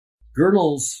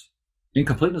Gödel's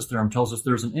incompleteness theorem tells us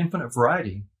there's an infinite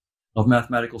variety of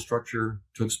mathematical structure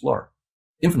to explore.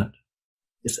 Infinite.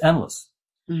 It's endless.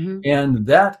 Mm-hmm. And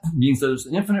that means there's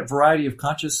an infinite variety of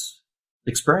conscious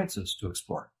experiences to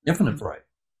explore. Infinite variety.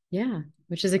 Yeah,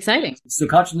 which is exciting. So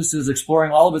consciousness is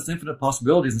exploring all of its infinite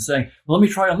possibilities and saying, well, let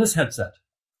me try on this headset.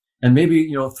 And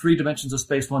maybe, 3 dimensions of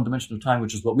space, 1 dimension of time,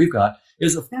 which is what we've got,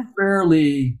 is a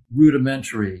fairly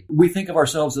rudimentary. We think of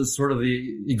ourselves as sort of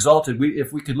the exalted.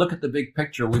 If we could look at the big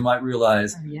picture, we might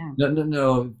realize,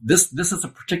 no, this is a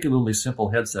particularly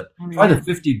simple headset. Try the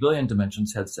 50 billion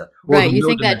dimensions headset. Right. You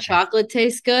think that chocolate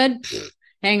tastes good?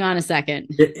 Hang on a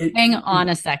second. Hang on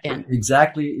a second.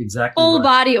 Exactly. Full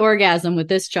body orgasm with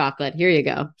this chocolate. Here you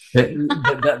go.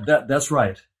 That's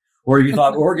right. Or you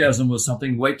thought orgasm was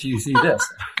something, wait till you see this.